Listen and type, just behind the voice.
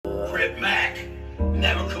Crip Mac.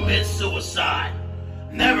 Never commit suicide.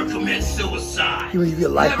 Never commit suicide. You leave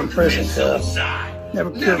your life in prison, Phil. Never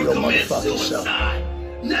kill your commit motherfucking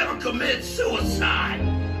self. Never commit suicide.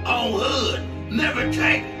 On hood. Never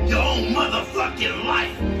take your own motherfucking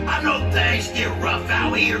life. I know things get rough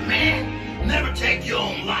out here, man. Never take your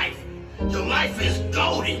own life. Your life is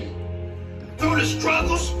golden. Through the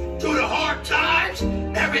struggles, through the hard times,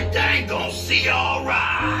 everything gonna see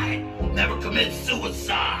alright. Never commit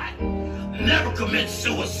suicide. Never commit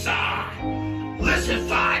suicide. Listen,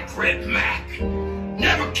 fine, Crip Mac.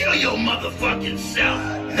 Never kill your motherfucking self.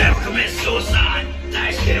 Never commit suicide.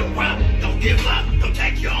 Things get rough. Don't give up. Don't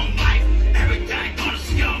take your own life. Everything gonna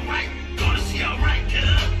see alright. Gonna see alright,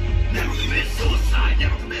 cuz. Never commit suicide.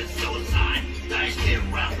 Never commit suicide. Things get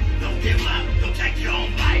rough. Don't give up. Don't take your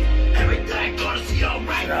own life. Everything gonna see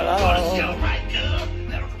alright. Gonna see alright, cuz.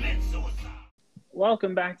 Never commit suicide.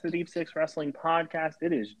 Welcome back to the Deep Six Wrestling Podcast.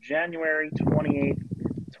 It is January 28th,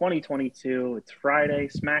 2022. It's Friday.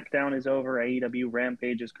 SmackDown is over. AEW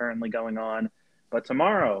Rampage is currently going on. But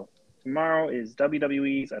tomorrow is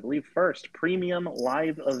WWE's, I believe, first premium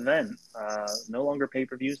live event. No longer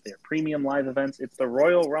pay-per-views. They're premium live events. It's the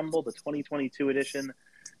Royal Rumble, the 2022 edition.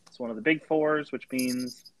 It's one of the big fours, which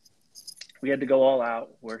means we had to go all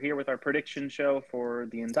out. We're here with our prediction show for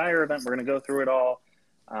the entire event. We're going to go through it all.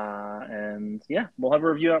 And yeah, we'll have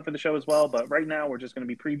a review out for the show as well. But right now, we're just going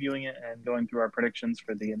to be previewing it and going through our predictions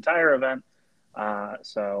for the entire event.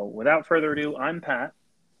 So without further ado, I'm Pat.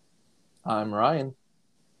 I'm Ryan.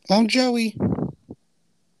 I'm Joey.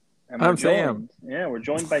 And I'm Sam. Yeah, we're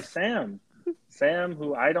joined by Sam. Sam,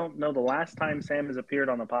 who I don't know the last time Sam has appeared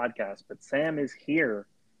on the podcast, but Sam is here.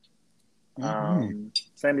 Sam,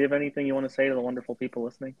 do you have anything you want to say to the wonderful people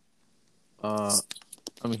listening?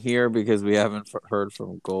 I'm here because we haven't heard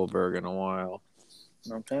from Goldberg in a while.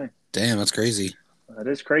 Okay. Damn, that's crazy. That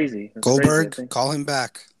is crazy. That's Goldberg, crazy, call him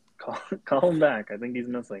back. Call him back. I think he's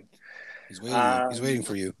missing. He's waiting. He's waiting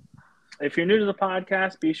for you. If you're new to the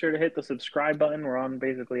podcast, be sure to hit the subscribe button. We're on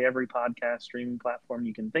basically every podcast streaming platform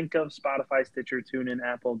you can think of: Spotify, Stitcher, TuneIn,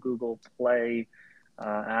 Apple, Google Play,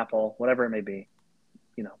 Apple, whatever it may be.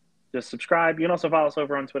 You know, just subscribe. You can also follow us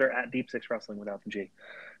over on Twitter at Deep Six Wrestling without the G.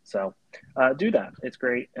 So do that. It's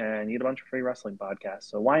great, and you get a bunch of free wrestling podcasts.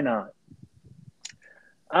 So why not?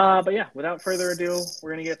 But yeah, without further ado,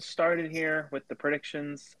 we're going to get started here with the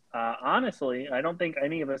predictions. Honestly, I don't think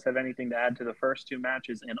any of us have anything to add to the first two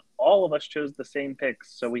matches, and all of us chose the same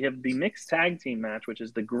picks. So we have the mixed tag team match, which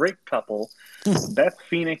is the Grit couple, Beth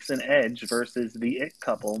Phoenix and Edge versus the It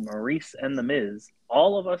couple, Maurice and The Miz.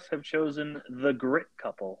 All of us have chosen the Grit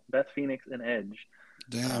couple, Beth Phoenix and Edge.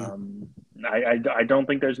 Damn. I don't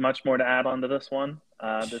think there's much more to add on to this one.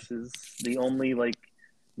 This is the only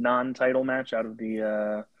non-title match out of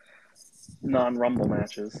the non-Rumble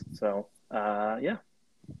matches. So yeah.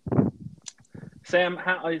 Sam,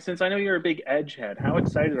 since I know you're a big Edge head, how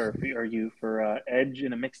excited are you for Edge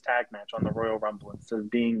in a mixed tag match on the Royal Rumble instead of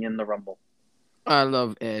being in the Rumble? I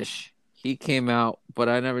love Edge. He came out, but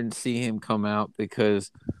I never see him come out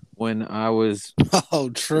because when I was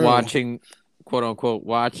watching, quote unquote,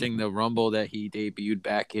 watching the Rumble that he debuted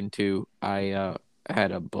back into, I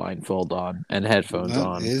had a blindfold on and headphones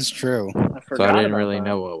on. It is true. So I didn't really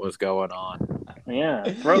know what was going on. Yeah.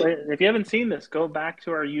 If you haven't seen this, go back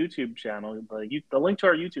to our YouTube channel. The link to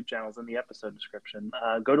our YouTube channel is in the episode description.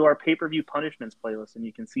 Go to our pay-per-view punishments playlist, and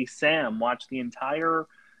you can see Sam watch the entire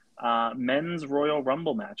men's Royal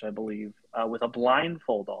Rumble match, I believe, with a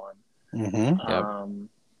blindfold on.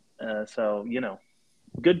 Mm-hmm. So,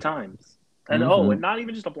 good times. And and not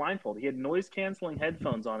even just a blindfold. He had noise-canceling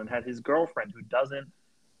headphones on and had his girlfriend, who doesn't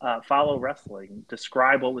follow wrestling,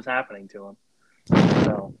 describe what was happening to him.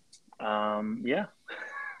 So, yeah.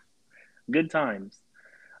 Good times.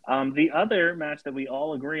 The other match that we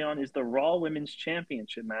all agree on is the Raw Women's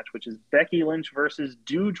Championship match, which is Becky Lynch versus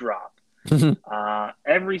Doudrop.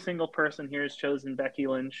 Every single person here has chosen Becky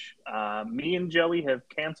Lynch. Me and Joey have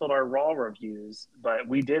canceled our Raw reviews, but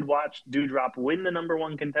we did watch Doudrop win the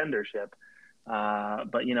 #1 contendership.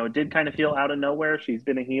 But it did kind of feel out of nowhere. She's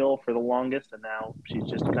been a heel for the longest, and now she's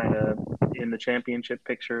just kind of in the championship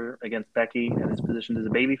picture against Becky and is positioned as a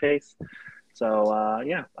babyface. So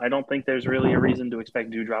yeah, I don't think there's really a reason to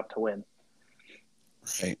expect Doudrop to win.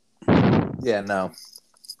 Right. Yeah, no.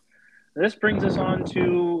 This brings us on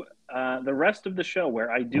to the rest of the show,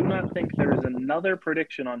 where I do not think there is another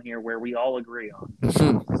prediction on here where we all agree on.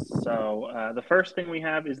 So the first thing we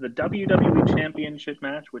have is the WWE Championship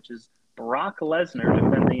match, which is Brock Lesnar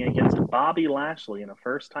defending against Bobby Lashley in a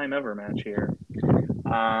first-time ever match here.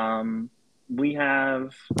 We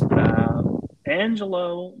have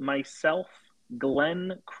Angelo, myself,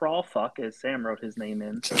 Glenn Crawfuck, as Sam wrote his name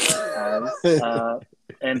in,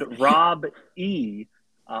 and Rob E.,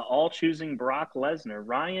 all choosing Brock Lesnar.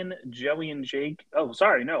 Ryan, Joey, and Jake. Oh,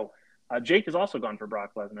 sorry, no. Jake has also gone for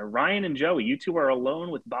Brock Lesnar. Ryan and Joey, you two are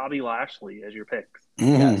alone with Bobby Lashley as your picks.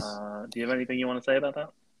 Yes. Do you have anything you want to say about that?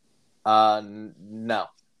 No.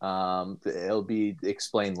 It'll be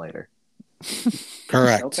explained later.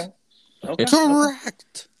 Correct. Okay.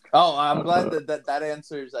 Correct. Oh, I'm glad that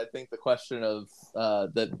answers, I think, the question of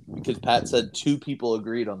that, because Pat said 2 people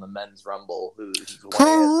agreed on the men's rumble. Who's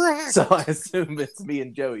Correct. So I assume it's me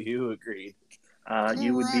and Joey who agreed.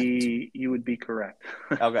 You would be correct.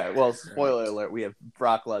 Okay. Well, spoiler alert: we have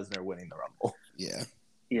Brock Lesnar winning the rumble. Yeah.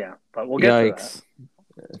 Yeah, but we'll get to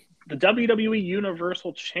that. The WWE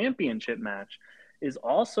Universal Championship match is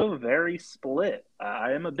also very split.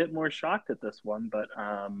 I am a bit more shocked at this one, but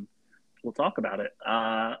we'll talk about it.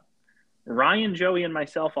 Ryan, Joey, and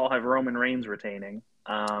myself all have Roman Reigns retaining.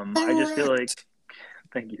 I just feel like,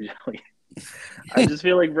 thank you, Joey. I just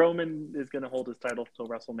feel like Roman is going to hold his title till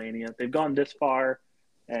WrestleMania. They've gone this far,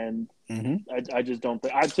 and I just don't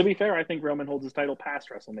think. To be fair, I think Roman holds his title past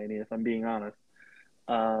WrestleMania, if I'm being honest.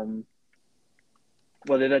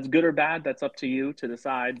 Whether that's good or bad, that's up to you to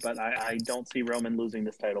decide, but I don't see Roman losing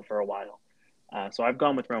this title for a while. So I've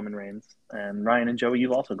gone with Roman Reigns. And Ryan and Joey,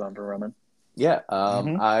 you've also gone for Roman. Yeah,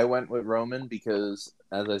 I went with Roman because,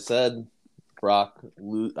 as I said,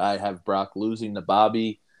 I have Brock losing to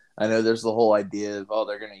Bobby. I know there's the whole idea of,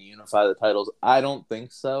 they're going to unify the titles. I don't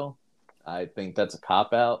think so. I think that's a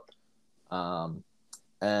cop-out.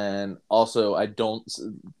 And also, I don't,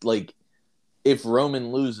 if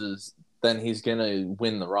Roman loses, then he's going to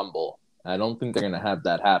win the Rumble. I don't think they're going to have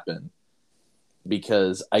that happen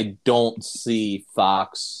because I don't see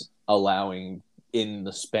Fox allowing, in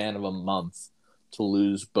the span of a month, to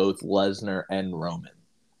lose both Lesnar and Roman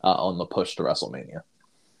on the push to WrestleMania.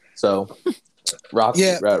 So,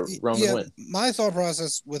 Roman win. My thought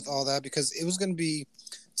process with all that, because it was going to be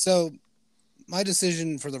so. My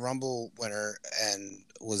decision for the Rumble winner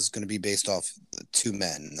was going to be based off 2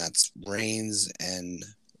 men. And that's Reigns and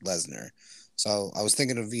Lesnar. So I was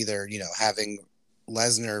thinking of either, having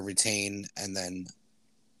Lesnar retain and then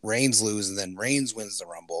Reigns lose and then Reigns wins the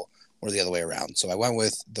Rumble, or the other way around. So I went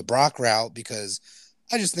with the Brock route because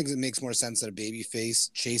I just think it makes more sense that a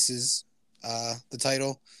babyface chases the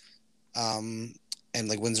title and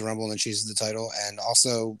wins the Rumble and then chases the title. And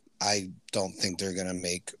also, I don't think they're going to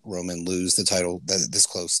make Roman lose the title this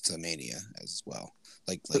close to Mania as well.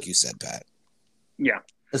 Like you said, Pat. Yeah.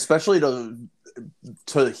 Especially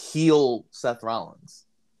to heel Seth Rollins.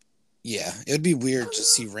 Yeah, it would be weird to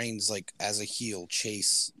see Reigns as a heel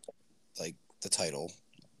chase the title.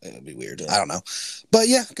 It would be weird. I don't know, but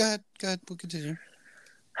yeah, go ahead. We'll continue.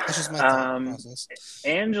 That's just my thought process.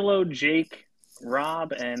 Angelo, Jake,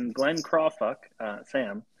 Rob, and Glenn Crawfuck,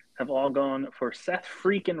 Sam, have all gone for Seth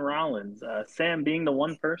freaking Rollins. Sam, being the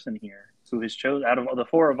one person here who has chosen out of the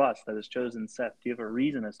 4 of us that has chosen Seth, do you have a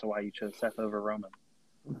reason as to why you chose Seth over Roman?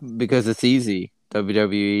 Because it's easy.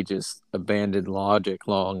 WWE just abandoned logic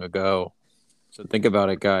long ago. So think about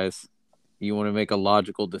it, guys. You want to make a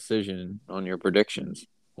logical decision on your predictions.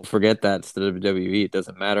 Well, forget that. It's the WWE. It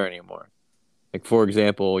doesn't matter anymore. For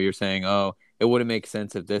example, you're saying, it wouldn't make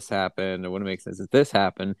sense if this happened. It wouldn't make sense if this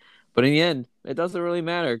happened. But in the end, it doesn't really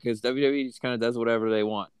matter because WWE just kind of does whatever they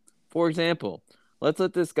want. For example, let's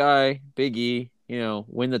let this guy, Big E,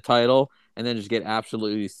 win the title and then just get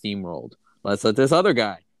absolutely steamrolled. Let's let this other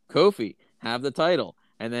guy, Kofi, have the title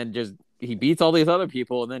and then he beats all these other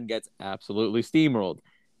people and then gets absolutely steamrolled.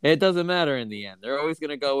 It doesn't matter in the end. They're always going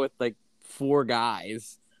to go with 4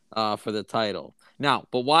 guys for the title. Now,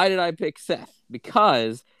 but why did I pick Seth?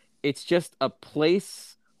 Because it's just a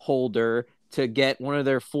placeholder to get one of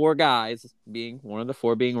their 4 guys, being one of the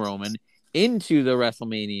 4 being Roman, into the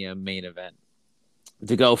WrestleMania main event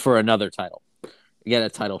to go for another title, get a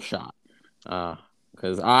title shot.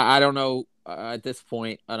 Because I don't know at this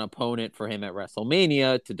point an opponent for him at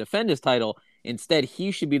WrestleMania to defend his title. Instead, he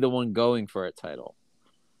should be the one going for a title.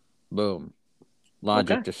 Boom.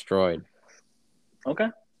 Logic destroyed. Okay.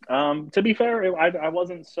 To be fair, I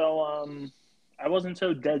wasn't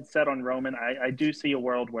so dead set on Roman. I do see a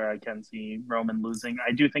world where I can see Roman losing.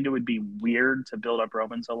 I do think it would be weird to build up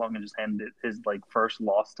Roman so long and just hand his first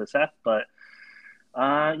loss to Seth. But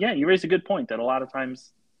yeah, you raised a good point that a lot of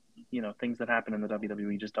times, things that happen in the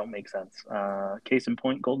WWE just don't make sense. Case in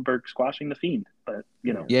point, Goldberg squashing the Fiend. But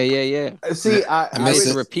Yeah. See, I miss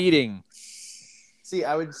it repeating. See,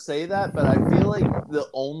 I would say that, but I feel like the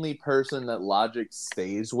only person that logic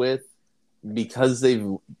stays with because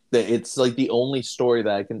it's like the only story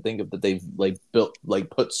that I can think of that they've like built, like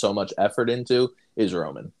put so much effort into is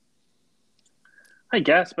Roman. I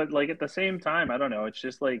guess, but like at the same time, I don't know. It's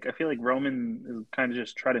just like I feel like Roman is kind of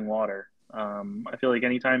just treading water. I feel like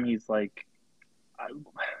anytime he's like,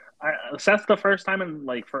 Seth's the first time in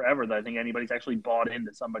like forever that I think anybody's actually bought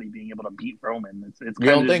into somebody being able to beat Roman. It's you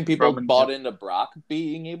don't think people bought into Brock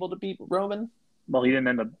being able to beat Roman? Well, he didn't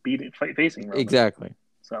end up facing Roman. Exactly.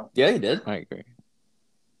 So yeah, he did. I agree.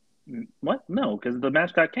 What? No, because the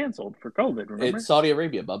match got canceled for COVID. Remember? It's Saudi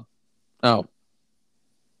Arabia, bub. Oh,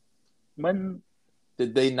 when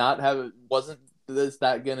did they not have? Wasn't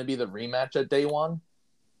that going to be the rematch at day one?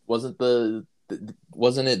 Wasn't it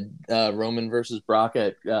Roman versus Brock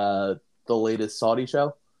at the latest Saudi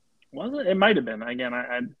show? Was it? It might have been. Again,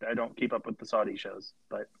 I don't keep up with the Saudi shows,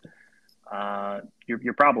 but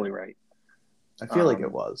you're probably right. I feel like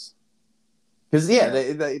it was. Because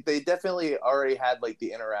they definitely already had like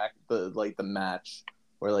the match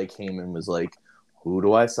where like Heyman was like, "Who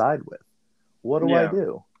do I side with? What do I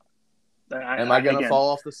do? Am I gonna fall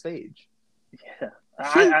off the stage?" Yeah.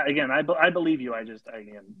 I believe you. I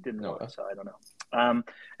didn't know it, so I don't know.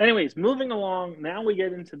 Anyways, moving along. Now we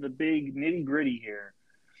get into the big nitty gritty here.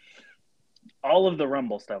 All of the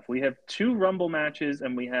Rumble stuff. We have 2 Rumble matches,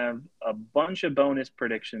 and we have a bunch of bonus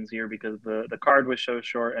predictions here because the card was so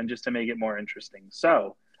short, and just to make it more interesting.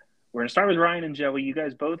 So we're gonna start with Ryan and Joey. You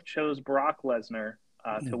guys both chose Brock Lesnar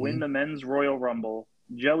to win the Men's Royal Rumble.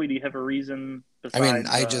 Joey, do you have a reason?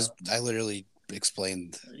 Besides, I literally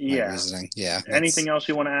explained my reasoning. Yeah. Anything else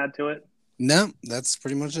you want to add to it? No, that's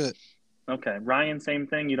pretty much it. Okay, Ryan, same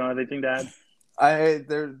thing. You don't have anything to add?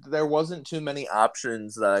 There wasn't too many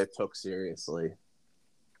options that I took seriously.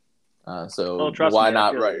 So why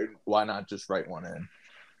not just write one in?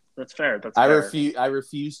 That's fair. I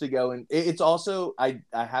refuse to go in. It's also I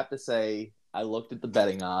have to say I looked at the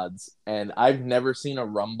betting odds and I've never seen a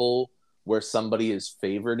Rumble where somebody is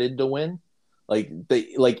favorited to win. Like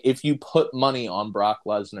if you put money on Brock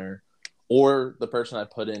Lesnar or the person I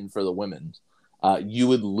put in for the women, you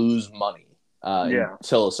would lose money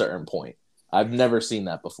until a certain point. I've never seen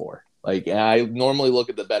that before. Like I normally look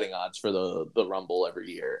at the betting odds for the Rumble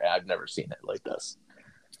every year, and I've never seen it like this.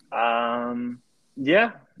 I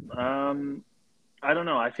don't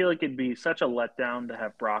know. I feel like it'd be such a letdown to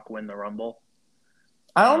have Brock win the Rumble.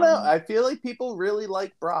 I don't know. I feel like people really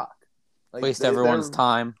like Brock. Like, waste everyone's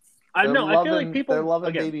time. I know. I feel like they're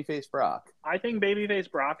loving babyface Brock. I think babyface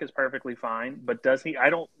Brock is perfectly fine, but does he? I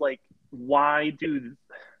don't like. Why give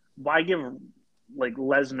like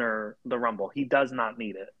Lesnar the Rumble? He does not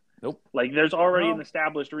need it. Nope. Like there's already an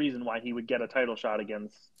established reason why he would get a title shot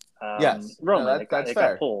against Roman. No, it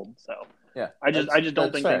got pulled. So yeah, I just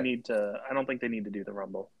don't think they need to. I don't think they need to do the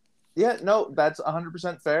Rumble. Yeah, no, that's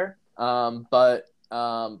 100% fair. But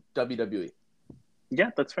WWE.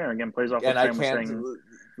 Yeah, that's fair. Again, plays off. And what I Sam can't was saying.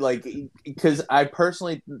 like because I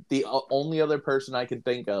personally the only other person I can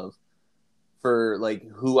think of for like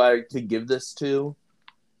who I could give this to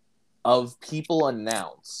of people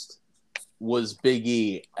announced was Big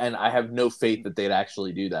E, and I have no faith that they'd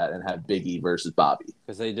actually do that and have Big E versus Bobby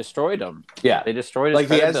because they destroyed him. Yeah, they destroyed his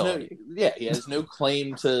credibility. He has no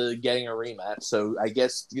claim to getting a rematch. So I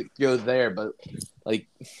guess you go there, but like,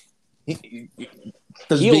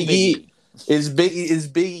 does Big E is Big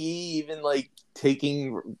E even like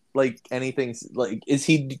taking like anything? Like, is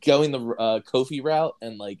he going the Kofi route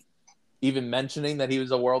and like even mentioning that he was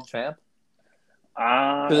a world champ?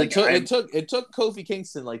 It took Kofi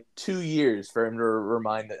Kingston like 2 years for him to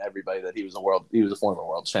remind everybody that he was a former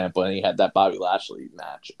world champ when he had that Bobby Lashley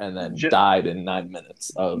match and then died in 9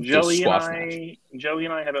 minutes of just squash match. Joey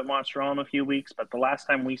and I haven't watched Raw in a few weeks, but the last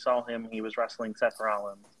time we saw him, he was wrestling Seth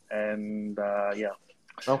Rollins, and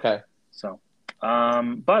Okay. So,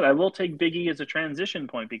 but I will take Big E as a transition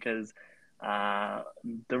point because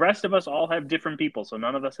the rest of us all have different people, so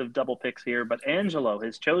none of us have double picks here. But Angelo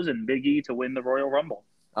has chosen Big E to win the Royal Rumble.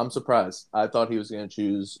 I'm surprised. I thought he was going to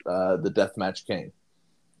choose the Deathmatch King.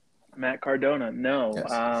 Matt Cardona. No,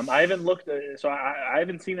 yes. I haven't looked. So I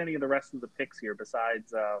haven't seen any of the rest of the picks here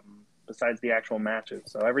besides the actual matches.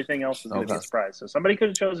 So everything else is going to be a surprise. So somebody could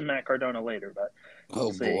have chosen Matt Cardona later, but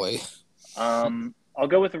we'll see. Boy. I'll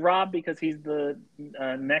go with Rob because he's the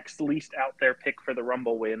next least out there pick for the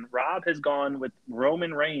Rumble win. Rob has gone with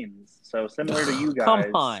Roman Reigns. So similar to you guys.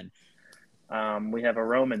 Come on. We have a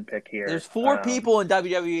Roman pick here. There's 4 people in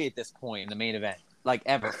WWE at this point in the main event. Like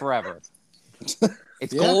forever.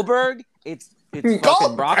 It's Goldberg. It's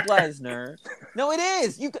fucking Brock Lesnar. No, it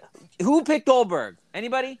is. Who picked Goldberg?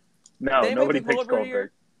 Anybody? No, nobody picked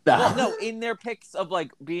Goldberg. Well, no, in their picks of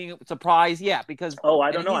like being surprised, yeah, because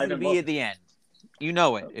I don't know. he's going to be at the end. You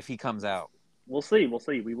know it if he comes out. We'll see.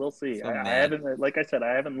 We will see. I haven't, like I said,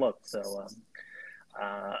 I haven't looked. So,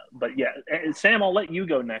 but yeah, Sam, I'll let you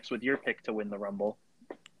go next with your pick to win the Rumble.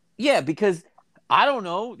 Yeah, because I don't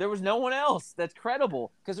know. There was no one else that's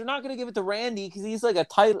credible because they're not going to give it to Randy because he's like a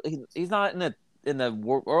title. He's not in the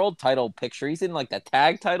world title picture. He's in like the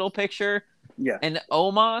tag title picture. Yeah. And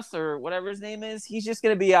Omos or whatever his name is, he's just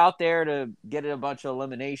going to be out there to get a bunch of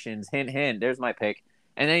eliminations. Hint, hint. There's my pick.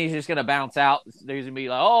 And then he's just going to bounce out. There's going to be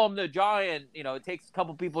like, oh, I'm the giant. You know, it takes a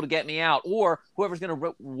couple people to get me out. Or whoever's going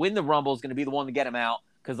to win the Rumble is going to be the one to get him out.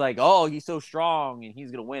 Because, like, oh, he's so strong and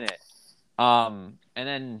he's going to win it. And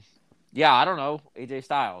then, yeah, I don't know. AJ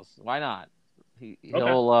Styles. Why not? He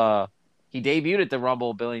debuted at the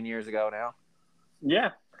Rumble a billion years ago now. Yeah.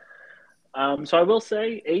 So I will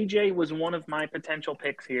say AJ was one of my potential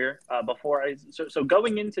picks here so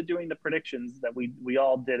going into doing the predictions that we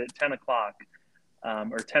all did at 10 o'clock,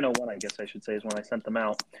 or 10:01, I guess I should say, is when I sent them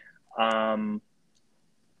out. I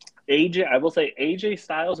will say AJ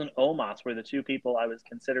Styles and Omos were the two people I was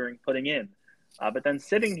considering putting in. But then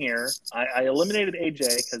sitting here, I eliminated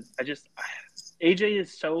AJ because AJ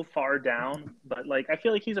is so far down, but like I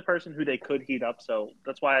feel like he's a person who they could heat up, so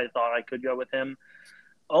that's why I thought I could go with him.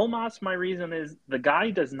 Omos, my reason is the guy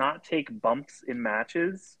does not take bumps in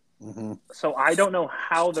matches, so I don't know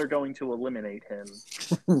how they're going to eliminate him,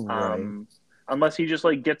 right. Unless he just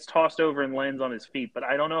like gets tossed over and lands on his feet. But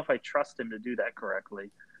I don't know if I trust him to do that correctly.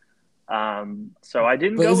 So I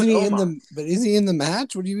didn't go with Omos. But is he in the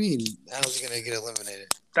match? What do you mean? How's he going to get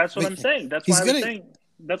eliminated? That's what I'm saying. That's why I was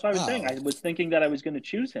saying. I was thinking that I was going to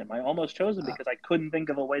choose him. I almost chose him because I couldn't think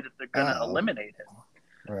of a way that they're going to eliminate him.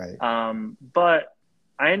 Right. But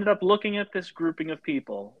I ended up looking at this grouping of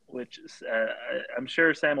people, which I'm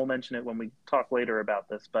sure Sam will mention it when we talk later about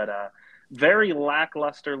this, but very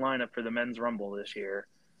lackluster lineup for the Men's Rumble this year.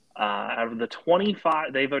 Out of the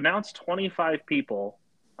 25, they've announced 25 people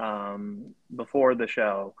before the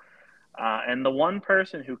show. And the one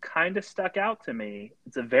person who kind of stuck out to me,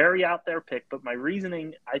 it's a very out there pick, but my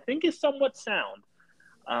reasoning, I think, is somewhat sound.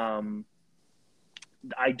 I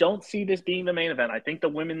don't see this being the main event. I think the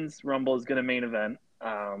Women's Rumble is going to main event.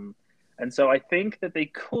 And so I think that they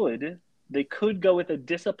could go with a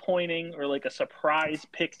disappointing or like a surprise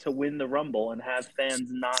pick to win the Rumble and have fans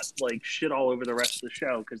not like shit all over the rest of the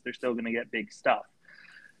show because they're still going to get big stuff.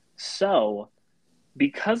 So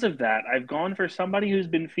because of that, I've gone for somebody who's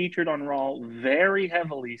been featured on Raw very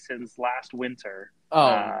heavily since last winter.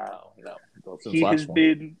 No.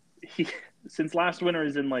 Since last winter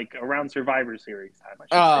is in like around Survivor Series time. I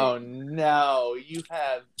should say. No,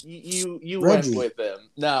 you went with him.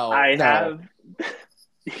 No, I have.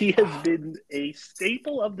 He has been a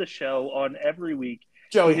staple of the show on every week.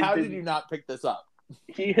 Joey, how did you not pick this up?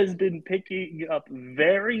 He has been picking up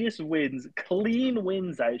various wins, clean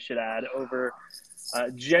wins, I should add, over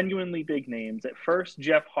genuinely big names. At first,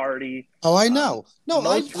 Jeff Hardy. Oh, I know.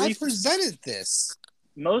 I presented this.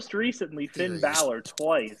 Most recently, Finn Balor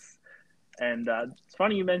twice. And it's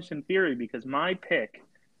funny you mentioned Theory because my pick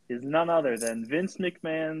is none other than Vince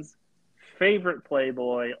McMahon's favorite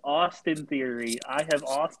Playboy, Austin Theory. I have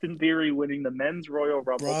Austin Theory winning the Men's Royal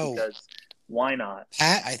Rumble because why not?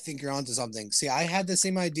 Pat, I think you're onto something. See, I had the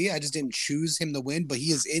same idea. I just didn't choose him to win, but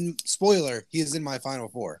he is in, spoiler, he is in my Final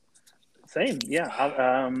Four. Same, yeah.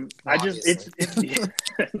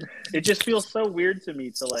 It just feels so weird to me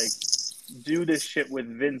to like do this shit with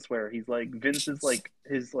Vince where he's like Vince is like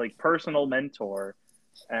his like personal mentor,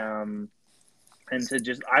 and to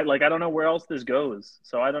just I don't know where else this goes,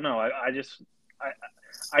 so I don't know.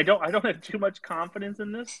 I don't have too much confidence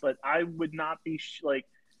in this, but I would not be like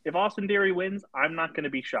if Austin Theory wins, I'm not going to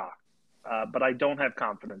be shocked, but I don't have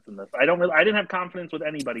confidence in this. I didn't have confidence with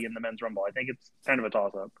anybody in the Men's Rumble. I think it's kind of a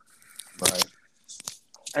toss up. Right.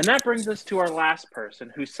 And that brings us to our last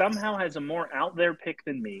person who somehow has a more out there pick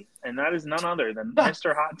than me, and that is none other than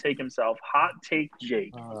Mr. Hot Take himself, Hot Take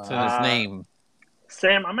Jake. It's in his name.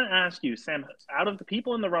 Sam, I'm going to ask you, Sam, out of the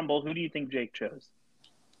people in the Rumble, who do you think Jake chose?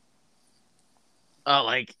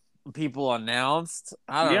 Like people announced?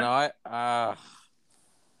 I don't know.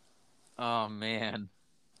 Oh, man.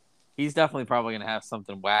 He's definitely probably going to have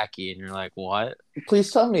something wacky, and you're like, what?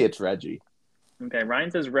 Please tell me it's Reggie. Okay,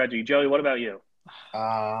 Ryan says Reggie. Joey, what about you?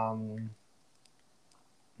 Probably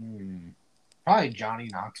Johnny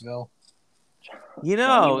Knoxville. You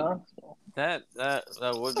know, that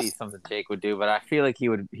would be something Jake would do, but I feel like he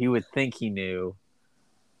would think he knew.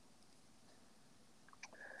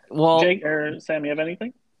 Well, Jake or Sam, you have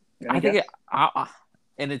anything? I think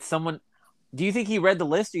and it's someone. Do you think he read the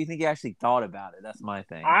list, or do you think he actually thought about it? That's my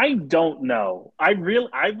thing. I don't know. I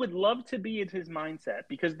would love to be in his mindset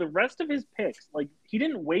because the rest of his picks, like he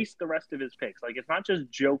didn't waste the rest of his picks. Like it's not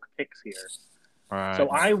just joke picks here. Right. So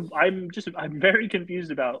I'm very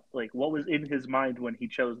confused about like what was in his mind when he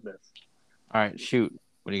chose this. All right, shoot.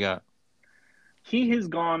 What do you got? He has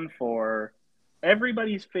gone for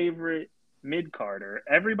everybody's favorite mid-carder,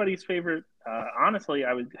 everybody's favorite. Honestly,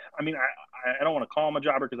 I don't want to call him a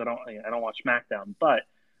jobber because I don't watch SmackDown. But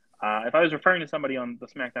if I was referring to somebody on the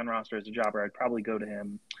SmackDown roster as a jobber, I'd probably go to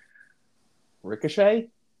him. Ricochet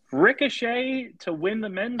To win the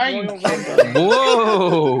men's Royal Rumble.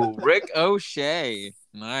 Whoa, Rick O'Shea,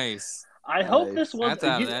 nice. I hope this was.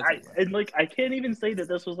 I can't even say that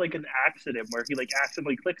this was like an accident where he like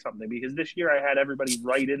accidentally clicked something because this year I had everybody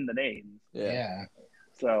write in the names. Yeah.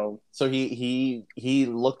 So he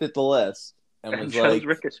looked at the list and was chose like,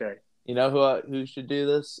 Ricochet. You know who should do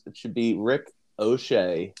this? It should be Rick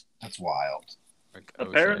O'Shea. That's wild.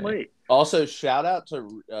 Apparently. Also, shout out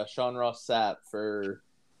to Sean Ross Sapp for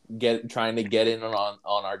trying to get in on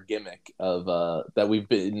our gimmick of that we've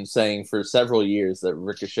been saying for several years that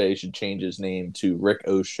Ricochet should change his name to Rick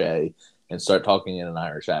O'Shea and start talking in an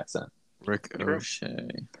Irish accent. Rick O'Shea.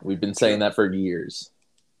 We've been saying that for years.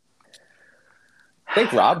 I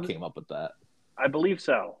think Rob came up with that. I believe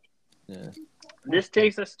so. Yeah. This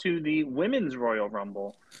takes us to the Women's Royal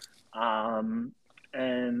Rumble. And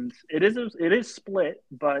it is split,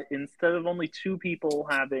 but instead of only two people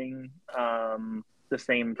having the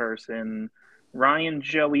same person, Ryan,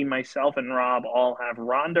 Joey, myself, and Rob all have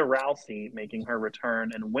Ronda Rousey making her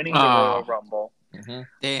return and winning the Royal Rumble. Mm-hmm.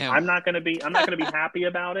 Damn. I'm not gonna be happy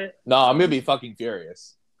about it. No, I'm gonna be fucking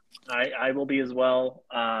furious. I will be as well.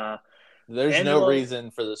 There's no reason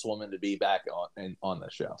for this woman to be back on the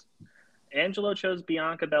show. Angelo chose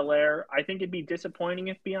Bianca Belair. I think it'd be disappointing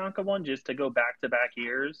if Bianca won just to go back-to-back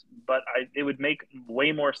years, but it would make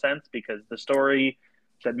way more sense because the story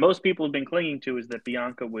that most people have been clinging to is that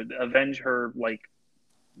Bianca would avenge her like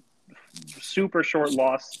super short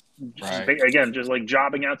loss, again, just like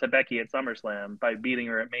jobbing out to Becky at SummerSlam by beating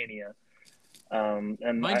her at Mania.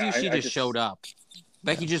 And mind you, she just showed up.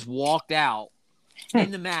 Becky just walked out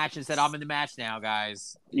in the match and said, "I'm in the match now,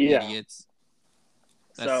 guys." Yeah. Idiots.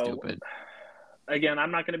 That's stupid. Again,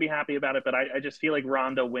 I'm not going to be happy about it, but I just feel like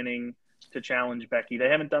Ronda winning to challenge Becky. They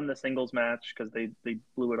haven't done the singles match because they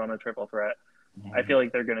blew it on a triple threat. Mm-hmm. I feel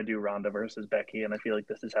like they're going to do Ronda versus Becky, and I feel like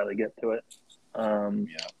this is how they get to it.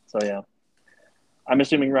 So, yeah. I'm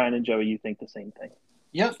assuming Ryan and Joey, you think the same thing.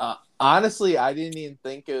 Yep. Honestly, I didn't even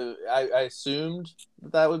think of – I assumed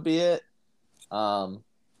that would be it. But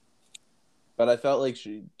I felt like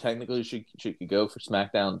she could go for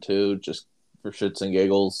SmackDown too, just for shits and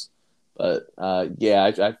giggles. But,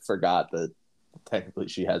 I forgot that technically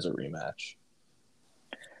she has a rematch.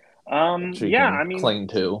 Cling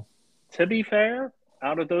to. To be fair,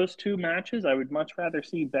 out of those two matches, I would much rather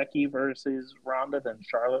see Becky versus Ronda than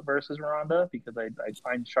Charlotte versus Ronda because I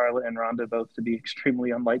find Charlotte and Ronda both to be extremely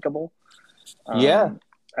unlikable.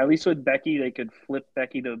 At least with Becky, they could flip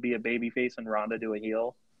Becky to be a babyface and Ronda to a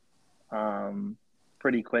heel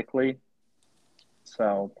pretty quickly.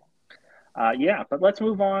 So, but let's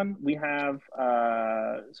move on. We have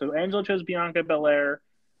so Angela chose Bianca Belair.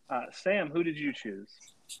 Sam, who did you choose?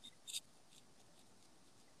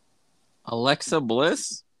 Alexa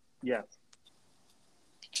Bliss? Yes.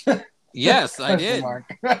 Yes, I did.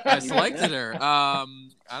 I selected her. I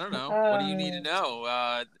don't know. What do you need to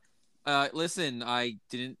know? Listen, I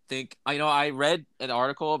didn't think – I read an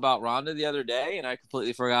article about Ronda the other day, and I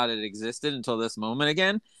completely forgot it existed until this moment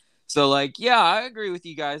again. So, I agree with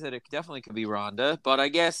you guys that it definitely could be Ronda. But I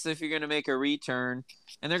guess if you're going to make a return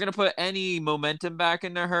and they're going to put any momentum back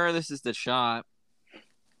into her, this is the shot.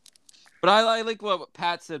 But I like what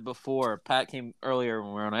Pat said before. Pat came earlier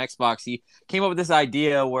when we were on Xbox. He came up with this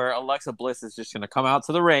idea where Alexa Bliss is just going to come out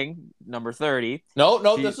to the ring, number 30. No,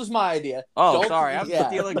 this was my idea. Oh, sorry. I'm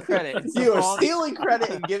stealing credit. You are stealing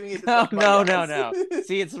credit and giving it to No.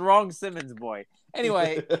 See, it's the wrong Simmons boy.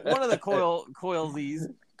 Anyway, one of the coilsies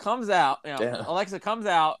comes out. Alexa comes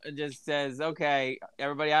out and just says, "Okay,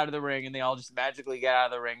 everybody out of the ring," and they all just magically get out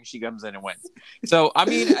of the ring. She comes in and wins. So, I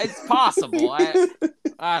mean, it's possible.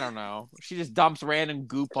 I don't know. She just dumps random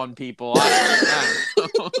goop on people. I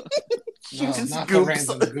don't know. She just drops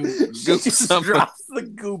the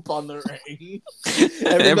goop on the ring.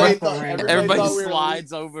 Everybody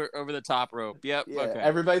slides over the top rope. Yep. Yeah, okay.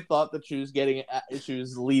 Everybody thought that she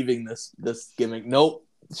was leaving this gimmick. Nope.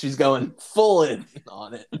 She's going full in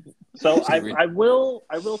on it. So I will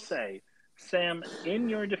say, Sam, in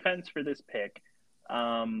your defense for this pick,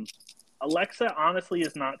 Alexa honestly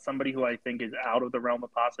is not somebody who I think is out of the realm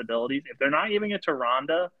of possibilities. If they're not giving it to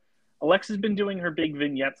Ronda, Alexa's been doing her big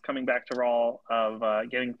vignettes coming back to Raw of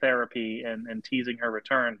getting therapy and teasing her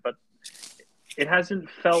return, but it hasn't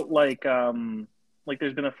felt like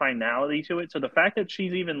there's been a finality to it. So the fact that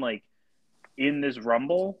she's even like in this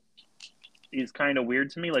Rumble is kind of weird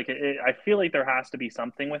to me. Like I feel like there has to be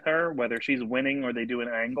something with her, whether she's winning or they do an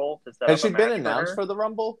angle to set Has up she a been match announced her. for the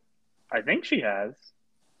Rumble? I think she has.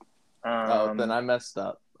 Then I messed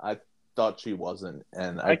up. I thought she wasn't,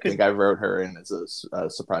 and I could- think I wrote her in as a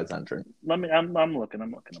surprise entrant. I'm looking.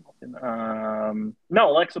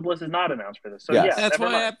 No, Alexa Bliss is not announced for this. So Yes. yeah, That's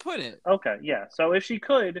never why mind. I put it. Okay, yeah. So if she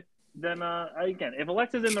could, then again, if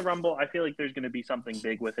Alexa's in the Rumble, I feel like there's going to be something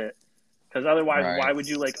big with it. Because otherwise, Right. why would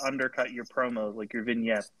you like undercut your promos, like your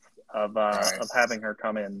vignettes of having her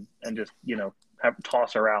come in and just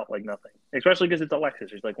toss her out like nothing? Especially because it's Alexa.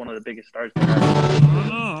 She's like one of the biggest stars. To have.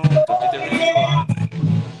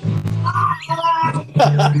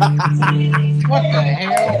 What the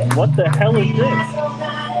hell? What the hell is this?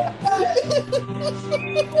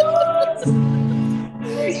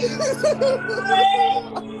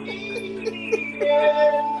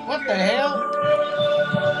 What the hell?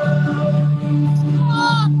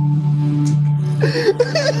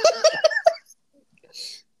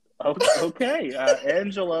 Okay,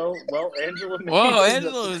 Angelo. Well, Angelo. Whoa,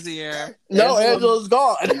 Angelo's here. No, Angela's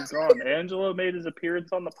gone. He's gone. Angelo made his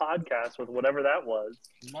appearance on the podcast with whatever that was.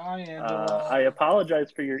 My Angelo. I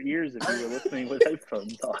apologize for your ears if you were listening with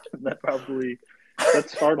headphones on. That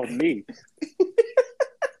startled me.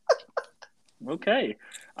 Okay.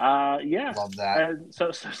 Yeah. Love that.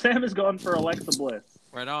 So Sam is gone for Alexa Bliss.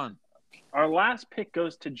 Right on. Our last pick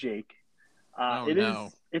goes to Jake.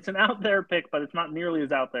 It's an out there pick, but it's not nearly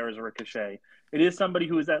as out there as Ricochet. It is somebody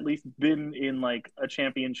who has at least been in like a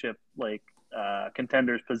championship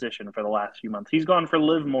contender's position for the last few months. He's gone for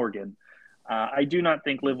Liv Morgan. I do not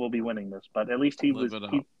think Liv will be winning this, but at least he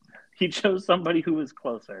chose somebody who was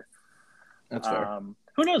closer. That's fair.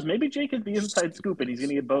 Who knows? Maybe Jake is the inside scoop, and he's going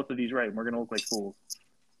to get both of these right, and we're going to look like fools.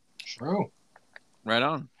 True. Right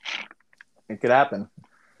on. It could happen.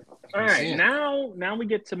 All right, now we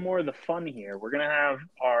get to more of the fun here. We're going to have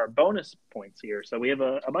our bonus points here. So we have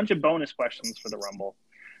a bunch of bonus questions for the Rumble.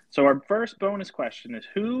 So our first bonus question is,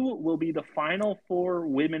 who will be the final 4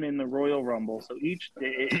 women in the Royal Rumble? So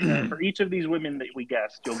for each of these women that we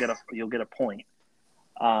guessed, you'll get a point.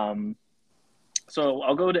 So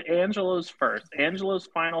I'll go to Angelo's first. Angelo's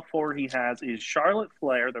final 4 he has is Charlotte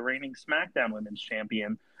Flair, the reigning SmackDown Women's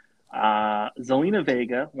Champion, Zelina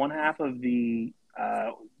Vega, one half of the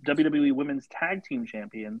WWE Women's Tag Team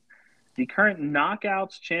Champions, the current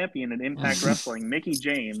Knockouts Champion in Impact Wrestling, Mickie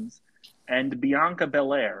James, and Bianca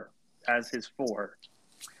Belair as his 4.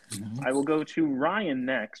 Mm-hmm. I will go to Ryan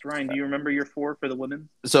next. Ryan, do you remember your 4 for the women?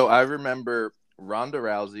 So I remember Ronda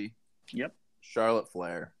Rousey. Yep. Charlotte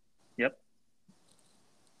Flair. Yep.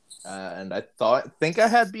 And I think I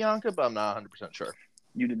had Bianca, but I'm not 100% sure.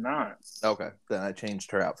 You did not. Okay, then I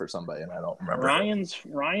changed her out for somebody, and I don't remember.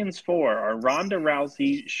 Ryan's 4 are Ronda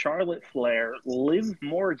Rousey, Charlotte Flair, Liv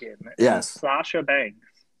Morgan, and Sasha Banks.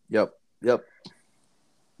 Yep.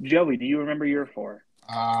 Joey, do you remember your 4?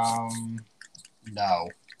 No.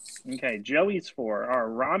 Okay, Joey's 4 are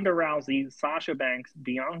Ronda Rousey, Sasha Banks,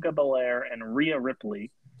 Bianca Belair, and Rhea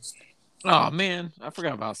Ripley. Oh man, I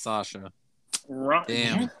forgot about Sasha.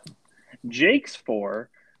 Damn. Jake's 4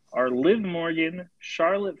 are Liv Morgan,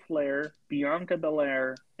 Charlotte Flair, Bianca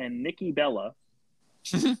Belair, and Nikki Bella.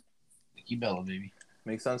 Nikki Bella, baby.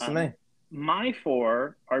 Makes sense to me. My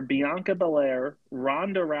 4 are Bianca Belair,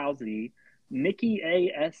 Ronda Rousey, Nikki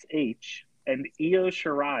A.S.H., and Io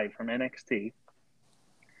Shirai from NXT.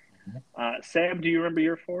 Sam, do you remember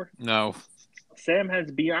your 4? No. Sam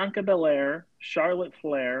has Bianca Belair, Charlotte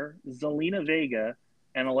Flair, Zelina Vega,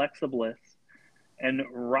 and Alexa Bliss. And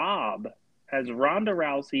Rob has Ronda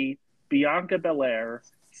Rousey, Bianca Belair,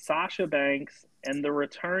 Sasha Banks, and the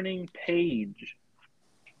returning Paige.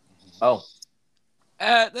 Oh.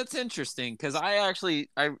 That's interesting because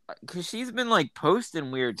because she's been like posting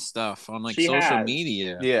weird stuff on like social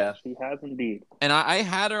media. Yeah, she has indeed. And I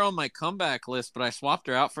had her on my comeback list, but I swapped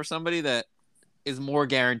her out for somebody that is more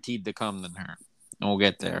guaranteed to come than her. And we'll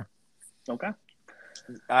get there. Okay.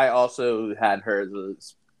 I also had her as a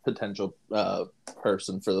potential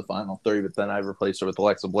person for the final 3, but then I replaced her with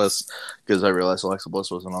Alexa Bliss because I realized Alexa Bliss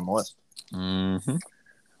wasn't on the list. Mm-hmm.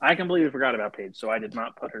 I completely forgot about Paige, so I did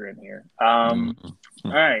not put her in here. All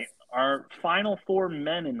right. Our final 4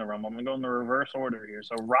 men in the Rumble. I'm going to go in the reverse order here.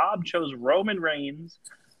 So Rob chose Roman Reigns,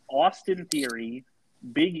 Austin Theory,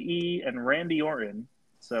 Big E, and Randy Orton.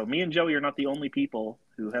 So me and Joey are not the only people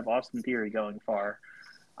who have Austin Theory going far.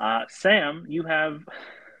 Sam, you have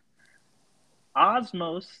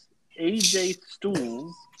Osmos, AJ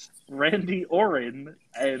Styles, Randy Orton,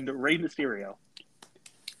 and Rey Mysterio.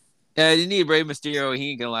 Yeah, you need Rey Mysterio.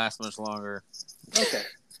 He ain't gonna last much longer. Okay.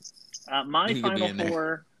 My final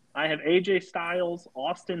four, I have AJ Styles,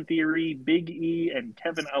 Austin Theory, Big E, and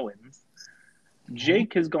Kevin Owens.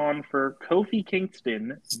 Jake has gone for Kofi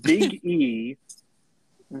Kingston, Big E.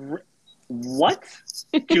 What?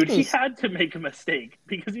 Dude, he had to make a mistake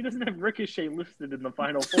because he doesn't have Ricochet listed in the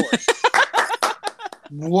final four.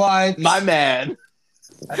 What? My man.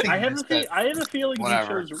 I have a feeling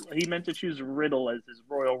he meant to choose Riddle as his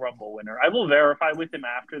Royal Rumble winner. I will verify with him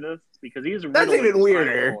after this because he is Riddle. That's even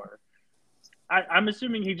weirder. I'm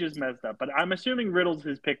assuming he just messed up, but I'm assuming Riddle's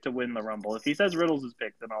his pick to win the Rumble. If he says Riddle's his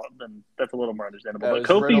pick, then that's a little more understandable. But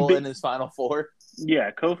Kofi Riddle in his final four?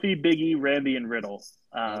 Yeah, Kofi, Big E, Randy, and Riddle.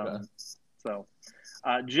 Okay. So,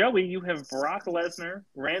 Joey, you have Brock Lesnar,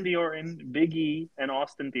 Randy Orton, Big E, and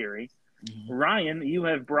Austin Theory. Mm-hmm. Ryan, you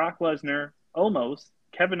have Brock Lesnar, Omos,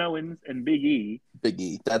 Kevin Owens, and Big E. Big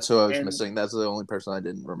E. That's who I was missing. That's the only person I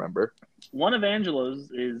didn't remember. One of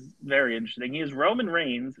Angelo's is very interesting. He has Roman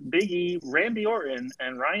Reigns, Big E, Randy Orton,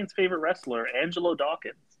 and Ryan's favorite wrestler, Angelo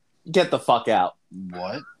Dawkins. Get the fuck out.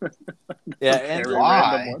 What? Yeah,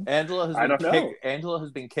 Angelo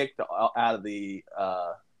has been kicked out of the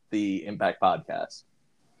Impact podcast.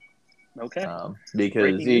 Okay.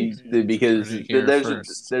 Because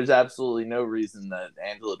there's absolutely no reason that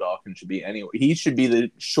Angelo Dawkins should be anywhere. He should be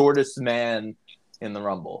the shortest man in the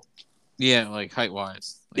Rumble. Yeah, like height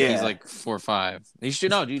wise. He's like 4'5".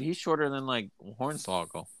 He's shorter than like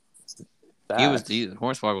Hornswoggle.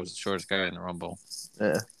 Hornswoggle was the shortest guy in the Rumble.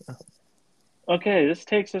 Yeah. Okay, this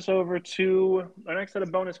takes us over to our next set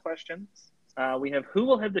of bonus questions. We have who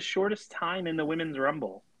will have the shortest time in the Women's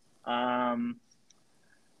Rumble?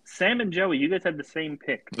 Sam and Joey, you guys had the same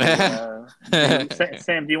pick.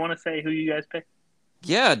 Sam, do you want to say who you guys picked?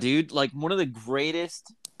 Yeah, dude. Like one of the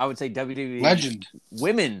greatest, I would say, WWE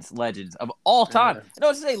women's legends of all time. I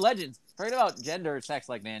don't say legends. Forget about gender or sex.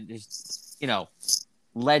 Like, man, just,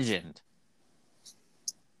 legend.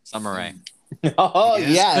 Summer Rae. Oh,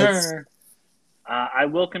 yes. Sir. I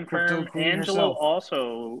will confirm Angelo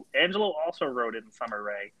also wrote in Summer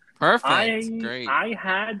Rae. Perfect. Great. I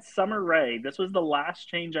had Summer Rae. This was the last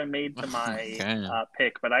change I made to my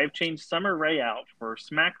pick, but I've changed Summer Rae out for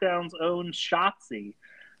SmackDown's own Shotzi.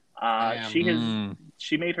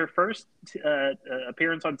 She made her first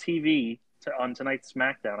appearance on TV on tonight's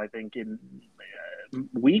SmackDown, I think, in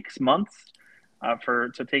months,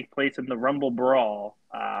 to take place in the Rumble Brawl.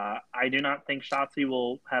 I do not think Shotzi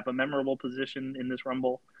will have a memorable position in this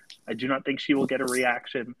Rumble. I do not think she will get a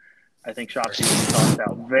reaction. I think Shotzi will be tossed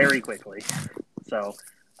out very quickly. So,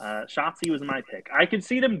 Shotzi was my pick. I could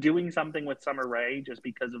see them doing something with Summer Rae just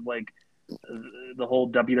because of like the whole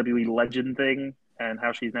WWE legend thing and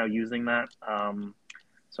how she's now using that.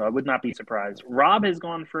 So I would not be surprised. Rob has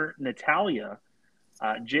gone for Natalya.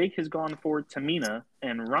 Jake has gone for Tamina,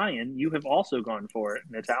 and Ryan, you have also gone for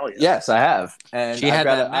Natalya. Yes, I have, and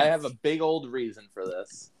I have a big old reason for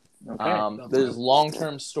this. Okay. There's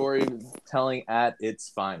long-term storytelling at its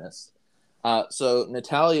finest. So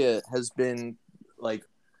Natalya has been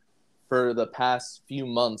for the past few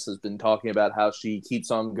months has been talking about how she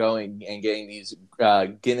keeps on going and getting these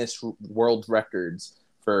Guinness World Records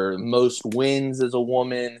for most wins as a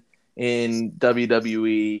woman in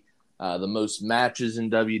WWE. The most matches in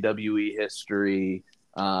WWE history,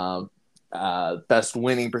 best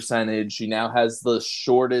winning percentage. She now has the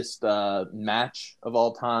shortest match of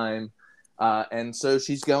all time. And so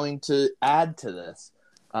she's going to add to this,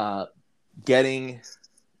 getting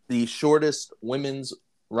the shortest women's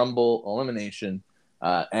Rumble elimination.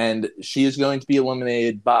 And she is going to be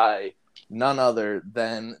eliminated by none other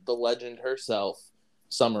than the legend herself,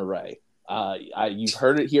 Summer Rae. You've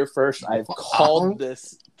heard it here first. I've called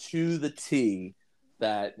this to the T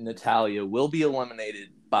that Natalya will be eliminated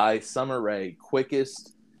by Summer Rae,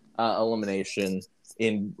 quickest elimination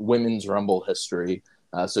in Women's Rumble history,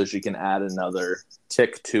 so she can add another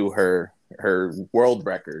tick to her world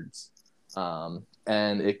records.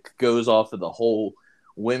 And it goes off of the whole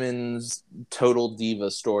women's Total Diva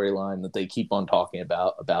storyline that they keep on talking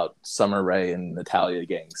about Summer Rae and Natalya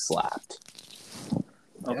getting slapped.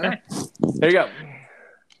 Okay. There you go.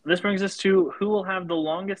 This brings us to who will have the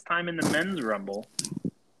longest time in the Men's Rumble.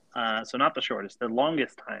 So not the shortest, the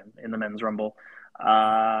longest time in the Men's Rumble.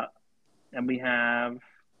 And we have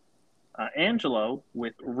Angelo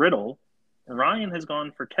with Riddle. Ryan has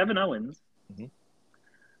gone for Kevin Owens. Mm-hmm.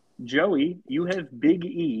 Joey, you have Big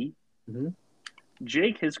E. Mm-hmm.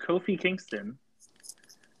 Jake has Kofi Kingston.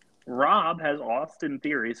 Rob has Austin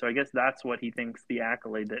Theory, so I guess that's what he thinks the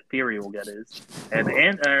accolade that Theory will get is.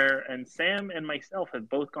 And Sam and myself have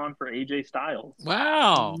both gone for AJ Styles.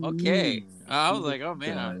 Wow. Okay. I was like, oh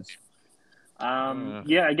man.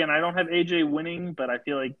 Yeah. Again, I don't have AJ winning, but I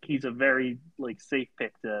feel like he's a very safe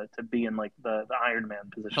pick to be in the Iron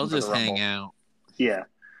Man position. He'll for just the Rumble. hang out. Yeah.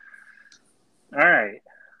 All right.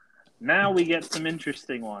 Now we get some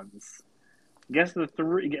interesting ones. Guess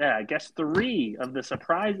three of the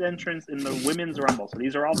surprise entrants in the Women's Rumble. So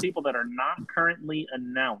these are all people that are not currently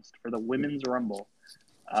announced for the Women's Rumble.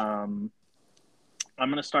 I'm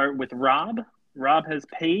going to start with Rob. Rob has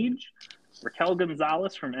Paige, Raquel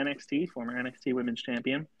Gonzalez from NXT, former NXT Women's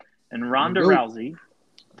Champion, and Ronda Rousey.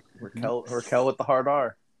 Raquel with the hard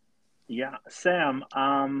R. Yeah. Sam,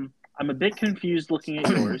 I'm a bit confused looking at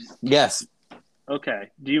yours. Yes. Okay.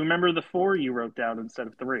 Do you remember the 4 you wrote down instead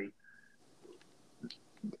of 3?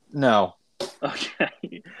 No.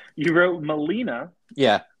 Okay. You wrote Melina.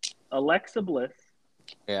 Yeah. Alexa Bliss.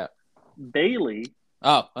 Yeah. Bailey.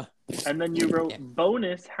 Oh. And then you wrote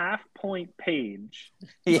bonus half point Paige.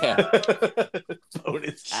 Yeah.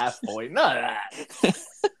 Bonus half point. None of that.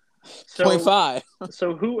 So, 0.5.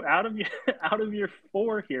 So who out of your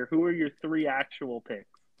 4 here, who are your 3 actual picks?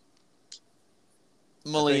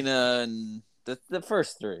 Melina and the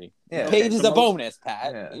first 3. Yeah. Paige is a bonus,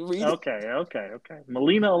 Pat. Yeah. Okay.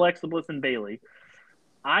 Melina, Alexa Bliss, and Bailey.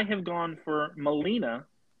 I have gone for Melina.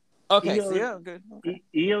 Okay, good. Okay.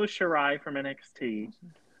 Io Shirai from NXT,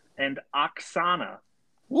 and Oksana.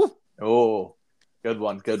 Woo. Oh, good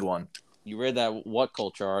one. You read that What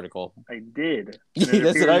Culture article? I did.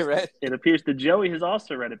 That's what I read. It appears that Joey has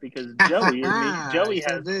also read it because Joey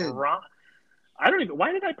has Ron. I don't even.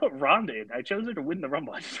 Why did I put Ronda in? I chose her to win the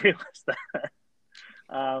Rumble. I just realized that.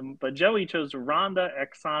 But Joey chose Ronda,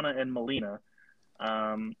 Oksana, and Melina.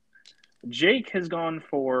 Jake has gone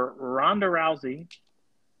for Ronda Rousey,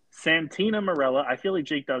 Santina Marella. I feel like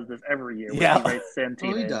Jake does this every year. When he writes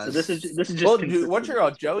Santina. He does. So this is just. Well, dude, what's your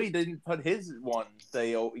Joey didn't put his one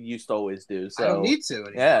they used to always do. So I don't need to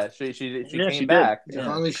anymore. Yeah, she came back. She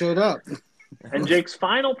finally showed up. And Jake's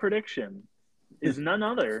final prediction is none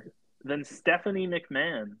other than Stephanie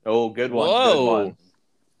McMahon. Oh, good one. Whoa. Good one.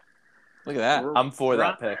 Look at that. I'm for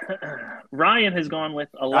that pick. Ryan has gone with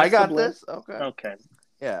Alexa I got Bliss. this. Okay.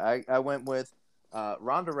 Yeah, I went with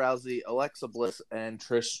Ronda Rousey, Alexa Bliss, and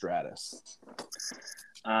Trish Stratus.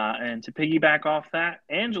 And to piggyback off that,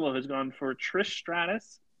 Angelo has gone for Trish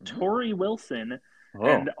Stratus, Tori Wilson,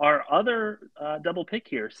 and our other double pick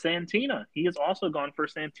here, Santina. He has also gone for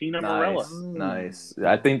Santina Marella. Nice.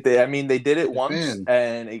 I think they did it once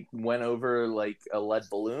and it went over like a lead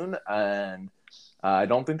balloon, and I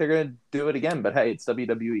don't think they're going to do it again. But hey, it's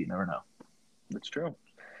WWE. You never know. That's true.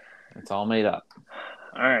 It's all made up.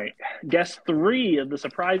 All right. Guess 3 of the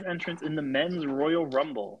surprise entrants in the Men's Royal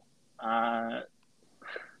Rumble.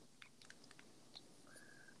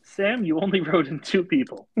 Sam, you only wrote in 2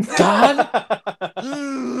 people. God?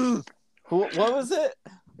 What was it?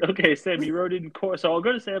 Okay, Sam, you wrote in Corey. So I'll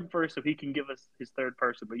go to Sam first so he can give us his third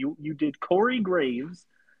person. But you did Corey Graves,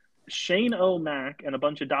 Shane O'Mac, and a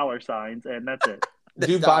bunch of dollar signs, and that's it.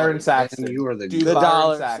 Do Byron Saxton. You are the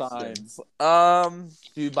dollar signs.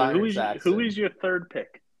 Do Byron Saxton. Who is your third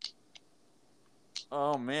pick?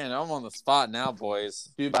 Oh man, I'm on the spot now, boys.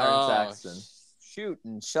 Do Byron Saxton. Shoot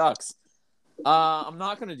and shucks. I'm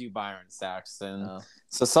not gonna do Byron Saxton. No.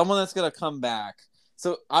 So someone that's gonna come back.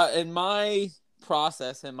 So in my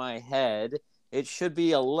process in my head, it should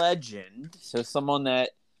be a legend. So someone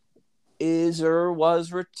that is or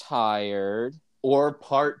was retired. Or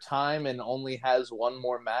part-time and only has one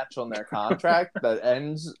more match on their contract that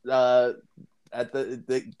ends that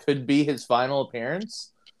could be his final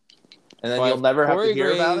appearance. And then you'll never have to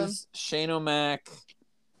hear about him. Shane O'Mac.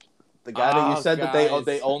 The guy that you said that they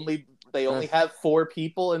only have 4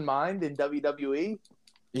 people in mind in WWE?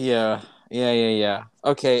 Yeah.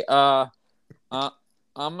 Okay, I'm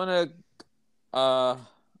gonna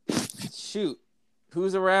shoot.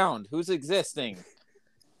 Who's around? Who's existing?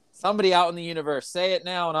 Somebody out in the universe. Say it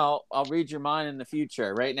now, and I'll read your mind in the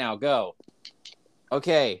future. Right now, go.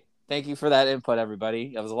 Okay. Thank you for that input,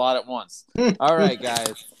 everybody. That was a lot at once. All right,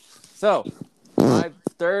 guys. So, my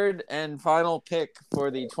third and final pick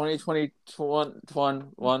for the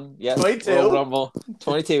 2021. Yes, 22. Royal Rumble.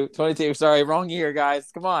 22. Sorry, wrong year,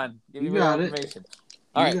 guys. Come on. Give me more information.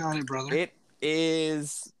 All right. You got it, brother. It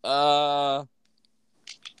is the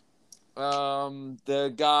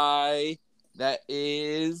guy that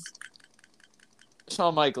is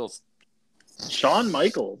Shawn Michaels. Shawn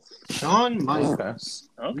Michaels.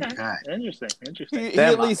 Okay. Interesting. He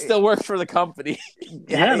at least still works for the company.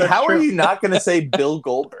 Yeah, how are you not going to say Bill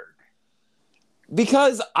Goldberg?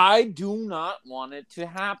 Because I do not want it to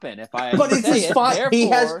happen. If I But it's his fine.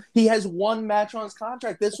 Therefore, He has one match on his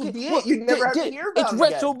contract. This would be it. You'd never have to hear about it.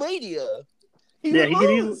 It's WrestleMania.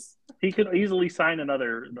 He could easily sign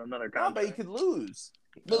another contract. No, but he could lose.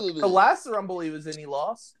 The last Rumble he was in, he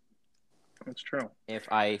lost. That's true.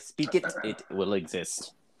 If I speak it, it will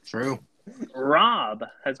exist. True. Rob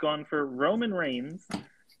has gone for Roman Reigns,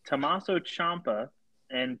 Tommaso Ciampa,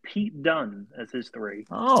 and Pete Dunne as his 3.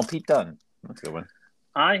 Oh, Pete Dunne. That's a good one.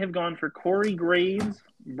 I have gone for Corey Graves,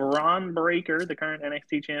 Braun Breaker, the current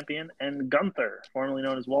NXT champion, and Gunther, formerly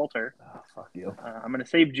known as Walter. Oh, fuck you. I'm going to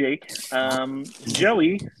save Jake.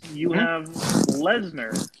 Joey, you have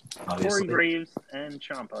Lesnar, Obviously. Corey Graves, and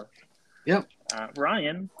Ciampa. Yep.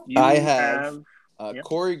 Ryan, you I have yep.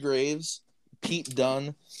 Corey Graves, Pete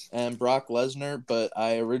Dunne, and Brock Lesnar, but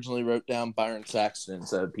I originally wrote down Byron Saxton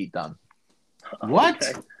instead of Pete Dunne. What?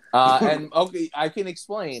 Okay. And okay, I can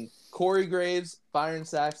explain. Corey Graves, Byron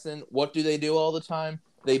Saxton, what do they do all the time?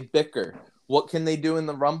 They bicker. What can they do in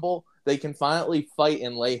the Rumble? They can finally fight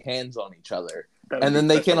and lay hands on each other. And then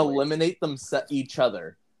they can eliminate each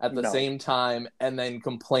other at the same time and then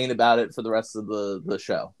complain about it for the rest of the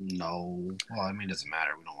show. No. Well, I mean, it doesn't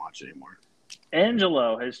matter. We don't watch it anymore.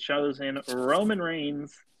 Angelo has chosen Roman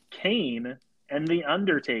Reigns, Kane, and The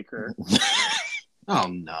Undertaker. Oh,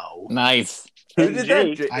 no. Nice. Who And did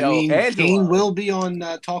Jake, that? I mean, Angelo. Kane will be on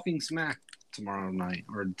Talking Smack tomorrow night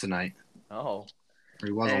or tonight. Oh. Or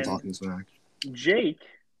he was on And- Talking Smack. Jake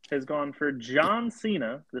has gone for John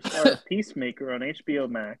Cena, the star of Peacemaker on HBO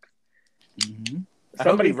Max. Mm-hmm. I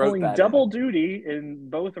hope Somebody he wrote pulling that double duty in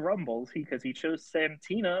both Rumbles because he chose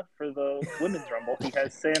Santina for the Women's Rumble. He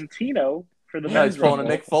has Santino for the Yeah, Men's he's pulling a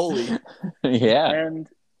Rumble. Mick Foley. Yeah. And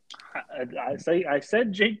I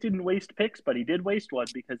said Jake didn't waste picks, but he did waste one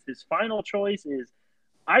because his final choice is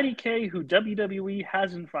IDK, who WWE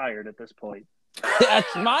hasn't fired at this point.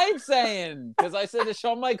 That's my saying. Because I said that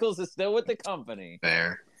Shawn Michaels is still with the company.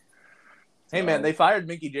 Fair. Hey, man, they fired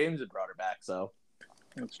Mickie James and brought her back, so.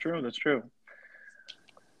 That's true. That's true.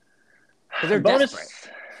 They're desperate.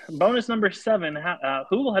 Bonus number 7.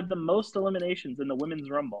 Who will have the most eliminations in the Women's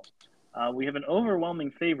Rumble? We have an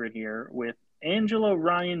overwhelming favorite here with Angelo,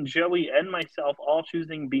 Ryan, Joey, and myself all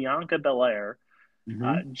choosing Bianca Belair.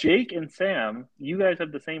 Mm-hmm. Jake and Sam, you guys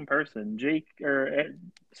have the same person.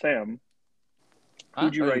 Sam.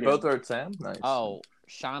 Who'd you write both in? wrote Sam? Nice. Oh,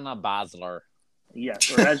 Shauna Baszler.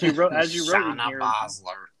 Yes, or as you wrote in Shana here.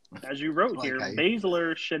 Baszler. As you wrote Like here, I-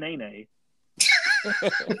 Baszler Shenane.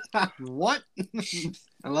 What?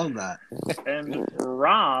 I love that. And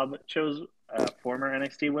Rob chose former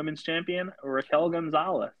NXT Women's Champion Raquel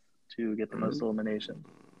Gonzalez to get the most eliminations.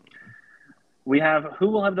 We have who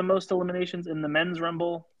will have the most eliminations in the Men's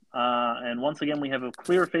Rumble. And once again, we have a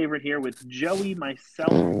clear favorite here with Joey,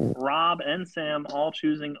 myself, Rob, and Sam all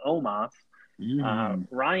choosing Omos.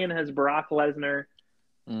 Ryan has Brock Lesnar.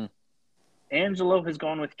 Angelo has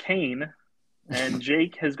gone with Kane. And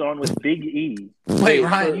Jake has gone with Big E. Wait,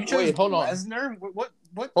 Ryan, you chose hold on. Lesnar? What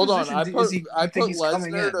Hold on, position I do put you think he's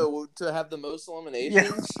coming in? Lesnar to have the most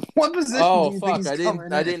eliminations. Yeah. What position Oh do you fuck! think he's coming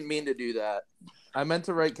in? I didn't mean to do that. I meant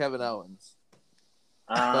to write Kevin Owens,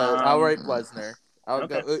 but Um, I'll write Lesnar. I'll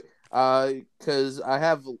okay. go because I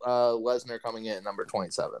have Lesnar coming in at number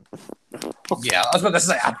 27. Yeah, I was about to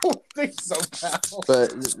say, I don't think so, pal.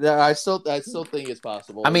 But I still think it's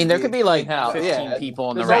possible. I mean, there could be like How- 15 yeah.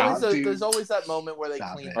 people in the There's always, round. there's always that moment where they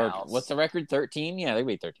Stop clean it. Or house. what's the record? 13? Yeah, there could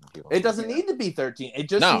be 13 people. It doesn't need to be 13. It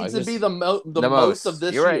just No, needs it's to be just the the most most. of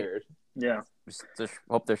this You're right. year. Yeah. Just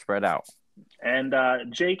hope they're spread out. And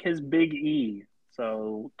Jake has Big E.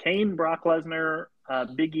 So Kane, Brock Lesnar,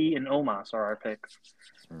 Big E, and Omos are our picks.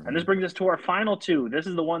 And this brings us to our final 2. This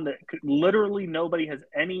is the one that literally nobody has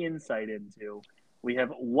any insight into. We have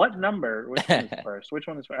what number? Which one is first? Which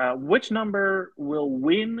one is which number will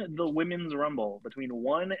win the Women's Rumble between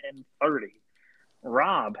 1 and 30?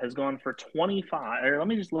 Rob has gone for 25. Or let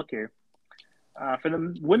me just look here. For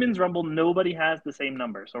the Women's Rumble, nobody has the same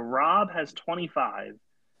number. So Rob has 25.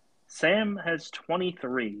 Sam has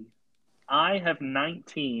 23. I have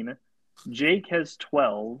 19. Jake has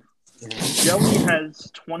 12. Joey has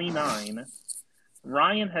 29.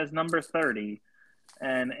 Ryan has number 30.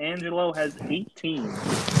 And Angelo has 18.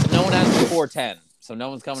 No one has before 10. So no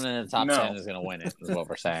one's coming in the top No. 10 is going to win it, is what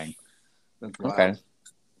we're saying. That's Okay.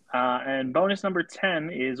 And bonus number 10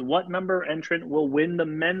 is what number entrant will win the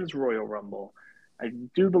Men's Royal Rumble? I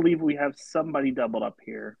do believe we have somebody doubled up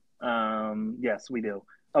here. Yes, we do.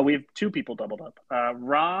 Oh, we have 2 people doubled up.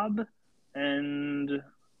 Rob and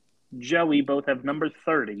Joey both have number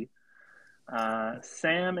 30.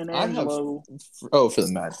 Sam and Angelo. For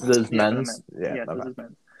the match. Those Yeah, for the men's. men. Yeah. Yes, okay. this is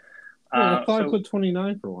men's. I thought I So put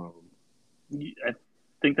 29 for one of them. I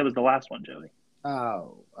think that was the last one, Joey.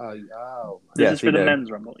 Oh. This Yes, is he for the did. men's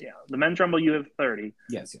rumble. Yeah, the men's rumble you have 30.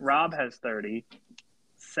 Yes. Rob has 30.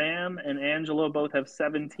 Sam and Angelo both have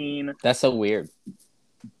 17. That's so weird.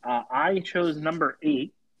 I chose number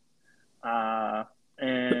 8.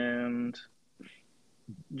 And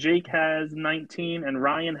Jake has 19 and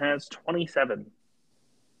Ryan has 27.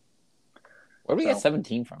 Where did we get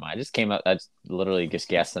 17 from? I just came up. I literally just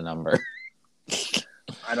guessed the number.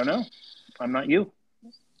 I don't know. I'm not you.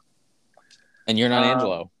 And you're not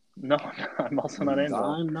Angelo. No, I'm also not Angelo.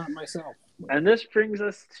 I'm not myself. And this brings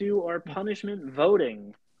us to our punishment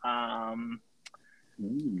voting.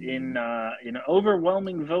 In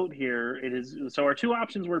overwhelming vote here, it is so our two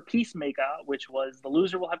options were Peacemaker, which was the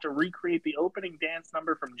loser will have to recreate the opening dance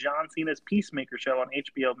number from John Cena's Peacemaker show on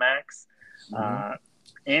HBO Max.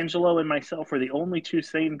 Angelo and myself were the only two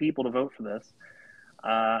sane people to vote for this.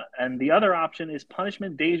 And the other option is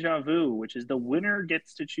Punishment Deja Vu, which is the winner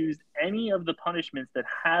gets to choose any of the punishments that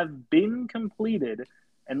have been completed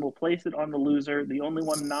and will place it on the loser. The only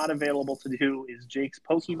one not available to do is Jake's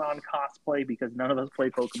Pokemon cosplay because none of us play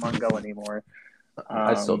Pokemon Go anymore.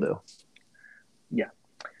 I still do. Yeah.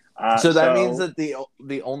 So that means that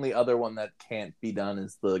the only other one that can't be done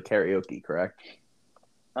is the karaoke, correct?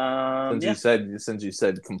 Since you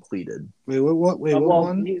said completed. Wait, what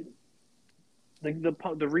one?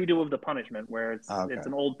 The redo of the punishment where it's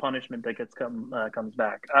an old punishment that comes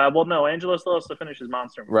back. Well, no, Angelo still has to finish his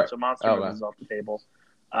Monster Movie, so Monster Movie is off the table.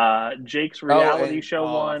 Jake's reality show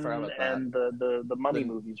one and the Mummy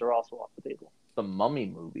movies are also off the table. The Mummy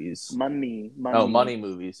movies. Money. Oh, Money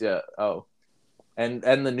movies. Yeah. Oh, and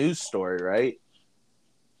the news story, right?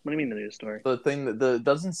 What do you mean the news story? The thing that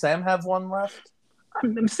doesn't Sam have one left?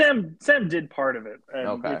 Sam did part of it,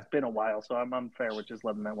 and it's been a while, so I'm unfair with just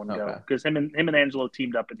letting that one go because him and Angelo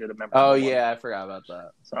teamed up and did a member. Oh yeah, I forgot about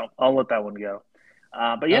that. So I'll let that one go.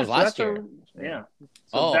 But yeah, last year.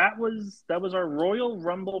 So that was our Royal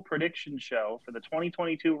Rumble prediction show for the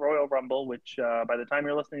 2022 Royal Rumble, which by the time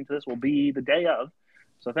you're listening to this will be the day of.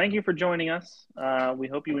 So thank you for joining us. We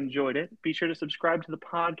hope you enjoyed it. Be sure to subscribe to the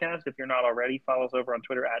podcast if you're not already. Follow us over on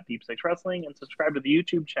Twitter at Deep Six Wrestling and subscribe to the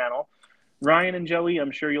YouTube channel. Ryan and Joey, I'm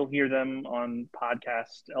sure you'll hear them on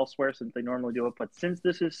podcasts elsewhere since they normally do it. But since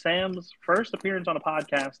this is Sam's first appearance on a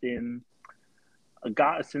podcast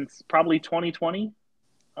since probably 2020,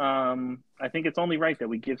 I think it's only right that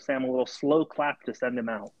we give Sam a little slow clap to send him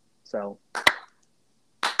out. So.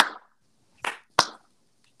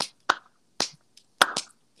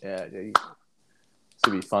 Yeah, this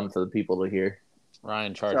would be fun for the people to hear.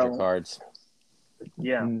 Ryan, charge your cards.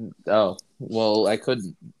 Yeah. Oh, well, I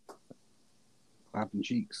couldn't. Clapping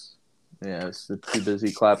cheeks. Yeah, it's too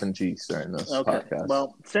busy clapping cheeks during this podcast.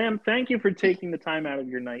 Well, Sam, thank you for taking the time out of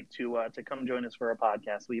your night to come join us for our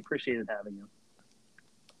podcast. We appreciated having you.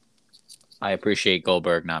 I appreciate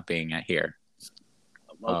Goldberg not being here.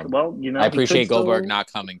 Okay, well, I appreciate Goldberg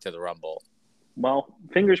not coming to the Rumble. Well,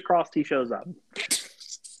 fingers crossed he shows up.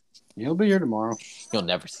 He'll be here tomorrow. You'll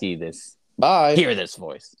never see this. Bye. Hear this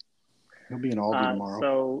voice. He'll be in Albany tomorrow.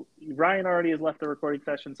 So Ryan already has left the recording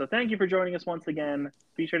session. So thank you for joining us once again.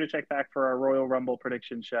 Be sure to check back for our Royal Rumble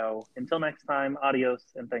prediction show. Until next time, adios,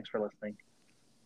 and thanks for listening.